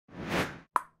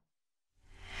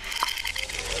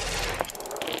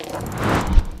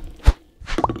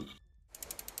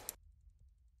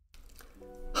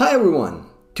Hi everyone!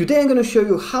 Today I'm going to show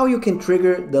you how you can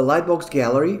trigger the Lightbox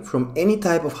gallery from any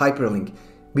type of hyperlink,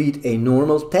 be it a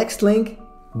normal text link,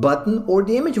 button, or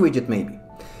the image widget maybe.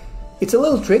 It's a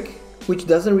little trick which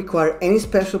doesn't require any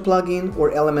special plugin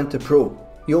or Elementor PRO.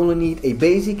 You only need a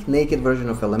basic naked version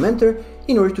of Elementor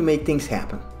in order to make things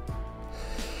happen.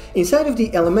 Inside of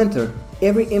the Elementor,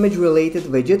 every image related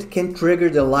widget can trigger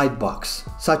the Lightbox,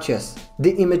 such as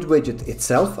the image widget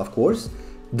itself, of course,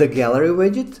 the gallery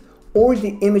widget, or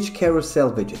the image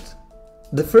carousel widget.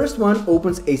 The first one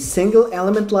opens a single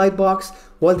element Lightbox,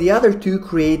 while the other two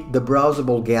create the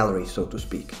browsable gallery, so to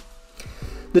speak.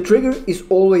 The trigger is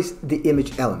always the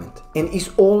image element and is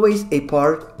always a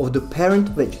part of the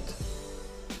parent widget.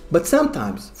 But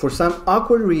sometimes, for some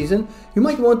awkward reason, you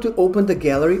might want to open the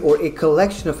gallery or a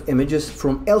collection of images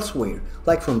from elsewhere,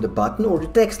 like from the button or the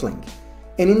text link,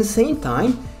 and in the same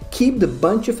time keep the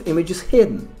bunch of images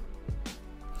hidden.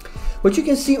 What you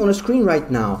can see on the screen right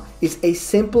now is a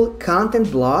simple content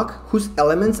block whose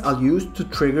elements are used to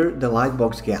trigger the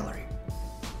Lightbox gallery,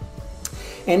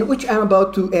 and which I'm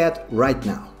about to add right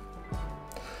now.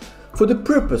 For the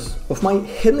purpose of my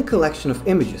hidden collection of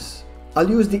images, I'll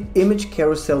use the image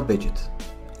carousel widget.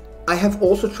 I have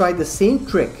also tried the same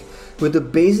trick with the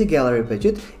basic gallery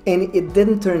widget and it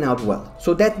didn't turn out well,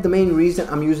 so that's the main reason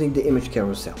I'm using the image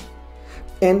carousel.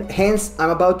 And hence I'm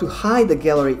about to hide the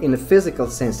gallery in a physical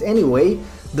sense anyway.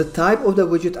 The type of the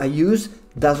widget I use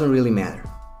doesn't really matter.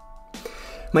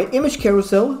 My image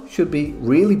carousel should be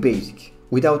really basic,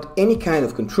 without any kind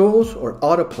of controls or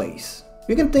autoplays.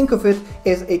 You can think of it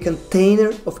as a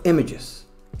container of images,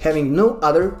 having no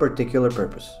other particular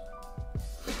purpose.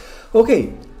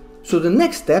 Okay, so the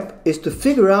next step is to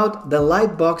figure out the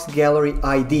Lightbox gallery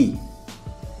ID.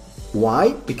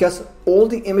 Why? Because all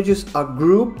the images are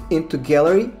grouped into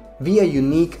gallery via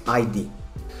unique ID.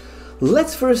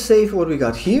 Let's first save what we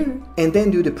got here and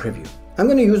then do the preview. I'm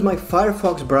going to use my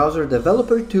Firefox browser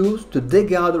developer tools to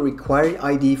dig out the required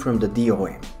ID from the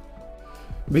DOM.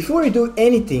 Before I do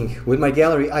anything with my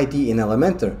gallery ID in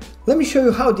Elementor, let me show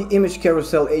you how the image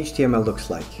carousel HTML looks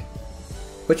like.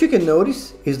 What you can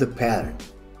notice is the pattern.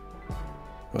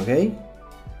 Okay?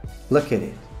 Look at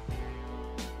it.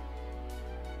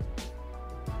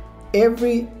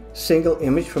 Every single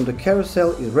image from the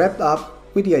carousel is wrapped up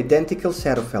with the identical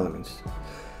set of elements.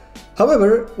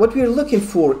 However, what we are looking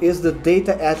for is the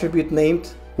data attribute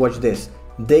named, watch this,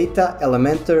 Data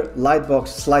Elementor Lightbox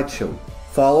Slideshow,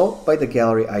 followed by the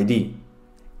gallery ID.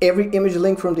 Every image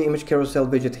link from the image carousel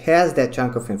widget has that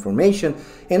chunk of information,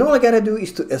 and all I gotta do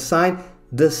is to assign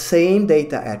the same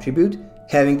data attribute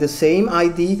having the same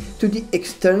ID to the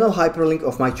external hyperlink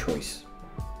of my choice.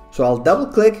 So I'll double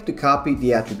click to copy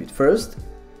the attribute first,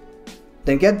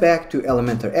 then get back to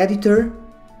Elementor editor,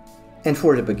 and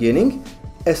for the beginning,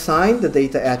 assign the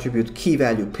data attribute key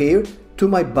value pair to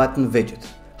my button widget.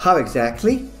 How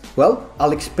exactly? Well,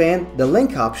 I'll expand the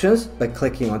link options by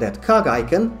clicking on that cog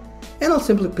icon, and I'll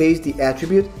simply paste the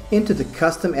attribute into the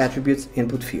custom attributes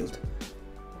input field.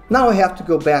 Now I have to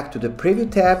go back to the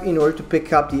preview tab in order to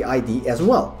pick up the ID as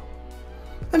well.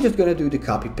 I'm just going to do the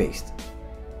copy paste.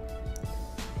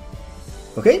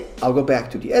 Okay, I'll go back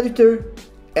to the editor,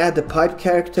 add the pipe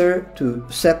character to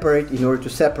separate in order to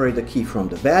separate the key from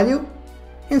the value,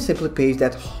 and simply paste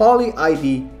that holy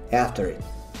ID after it.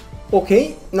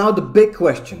 Okay, now the big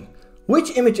question.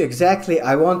 Which image exactly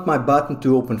I want my button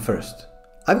to open first?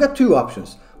 I've got two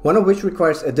options, one of which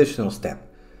requires additional step.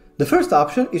 The first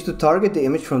option is to target the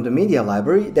image from the media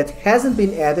library that hasn't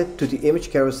been added to the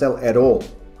image carousel at all.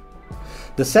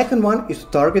 The second one is to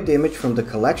target the image from the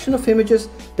collection of images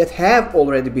that have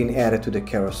already been added to the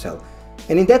carousel.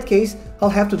 And in that case, I'll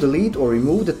have to delete or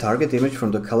remove the target image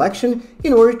from the collection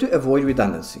in order to avoid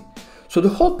redundancy. So the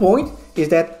whole point is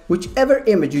that whichever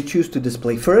image you choose to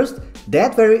display first,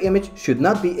 that very image should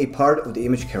not be a part of the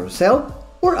image carousel,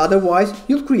 or otherwise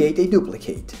you'll create a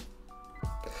duplicate.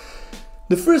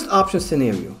 The first option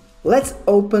scenario. Let's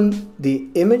open the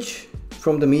image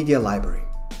from the media library.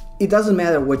 It doesn't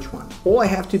matter which one. All I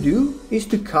have to do is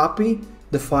to copy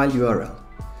the file URL.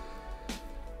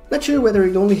 Not sure whether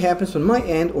it only happens on my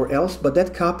end or else, but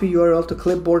that copy URL to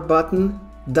clipboard button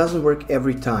doesn't work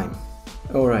every time.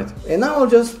 Alright, and now I'll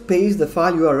just paste the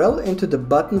file URL into the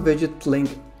button widget link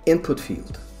input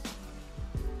field.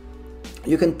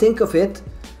 You can think of it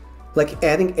like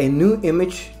adding a new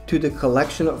image to the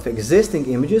collection of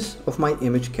existing images of my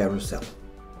image carousel.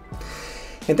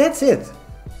 And that's it.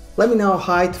 Let me now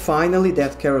hide finally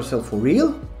that carousel for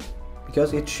real,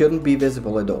 because it shouldn't be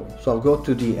visible at all. So I'll go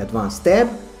to the Advanced tab,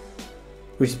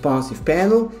 Responsive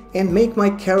panel, and make my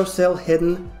carousel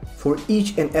hidden for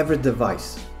each and every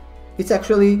device. It's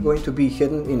actually going to be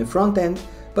hidden in the front end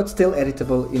but still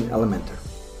editable in Elementor.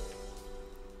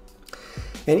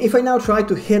 And if I now try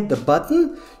to hit the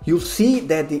button, you'll see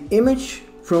that the image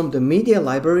from the media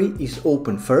library is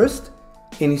open first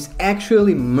and is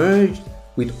actually merged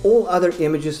with all other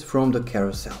images from the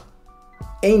carousel.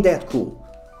 Ain't that cool?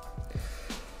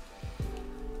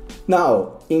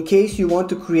 Now, in case you want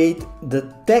to create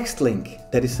the text link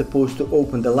that is supposed to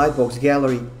open the Lightbox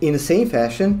gallery in the same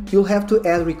fashion, you'll have to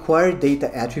add required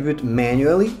data attribute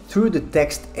manually through the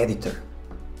text editor.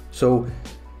 So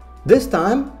this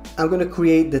time I'm going to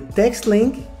create the text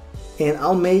link and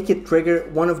I'll make it trigger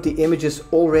one of the images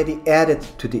already added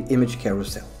to the image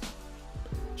carousel.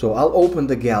 So I'll open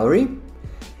the gallery,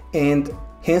 and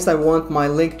hence I want my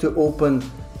link to open,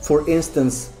 for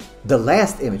instance, the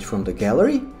last image from the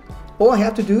gallery. All I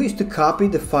have to do is to copy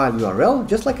the file URL,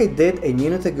 just like I did a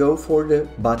minute ago for the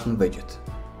button widget.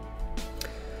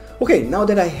 Okay, now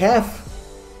that I have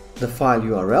the file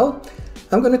URL,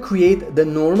 I'm going to create the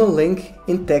normal link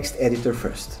in text editor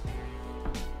first.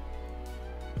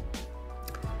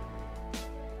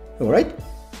 Alright,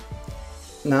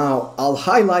 now I'll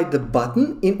highlight the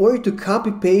button in order to copy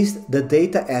paste the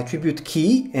data attribute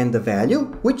key and the value,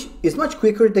 which is much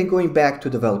quicker than going back to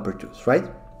developer tools, right?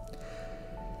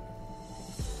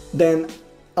 Then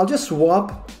I'll just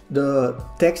swap the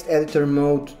text editor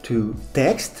mode to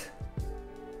text,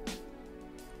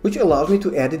 which allows me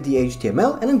to edit the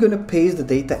HTML, and I'm going to paste the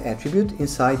data attribute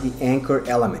inside the anchor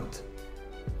element.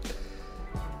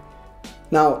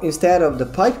 Now, instead of the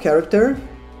pipe character,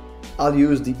 I'll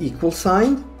use the equal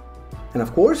sign, and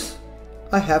of course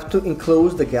I have to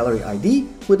enclose the gallery ID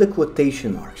with the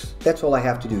quotation marks. That's all I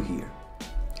have to do here.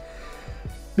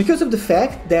 Because of the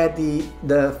fact that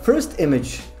the first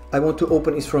image I want to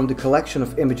open is from the collection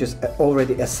of images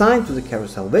already assigned to the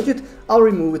carousel widget, I'll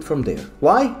remove it from there.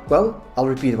 Why? Well, I'll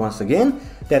repeat once again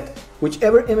that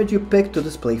whichever image you pick to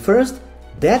display first,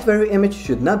 that very image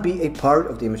should not be a part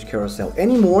of the image carousel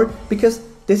anymore, because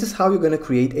this is how you're going to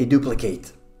create a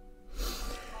duplicate.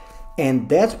 And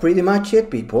that's pretty much it,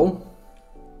 people.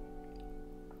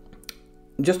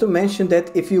 Just to mention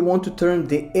that if you want to turn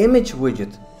the image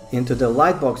widget into the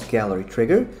Lightbox gallery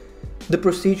trigger, the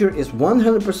procedure is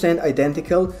 100%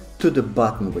 identical to the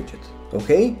button widget.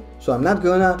 Okay? So I'm not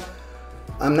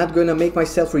gonna make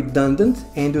myself redundant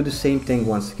and do the same thing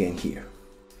once again here.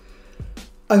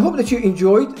 I hope that you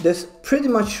enjoyed this pretty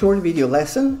much short video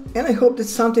lesson, and I hope that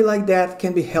something like that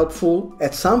can be helpful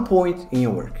at some point in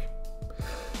your work.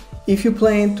 If you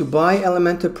plan to buy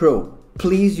Elementor Pro,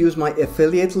 please use my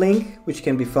affiliate link, which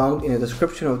can be found in the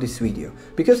description of this video,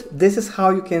 because this is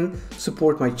how you can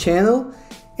support my channel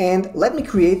and let me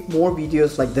create more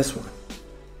videos like this one.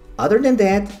 Other than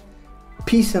that,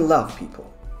 peace and love, people.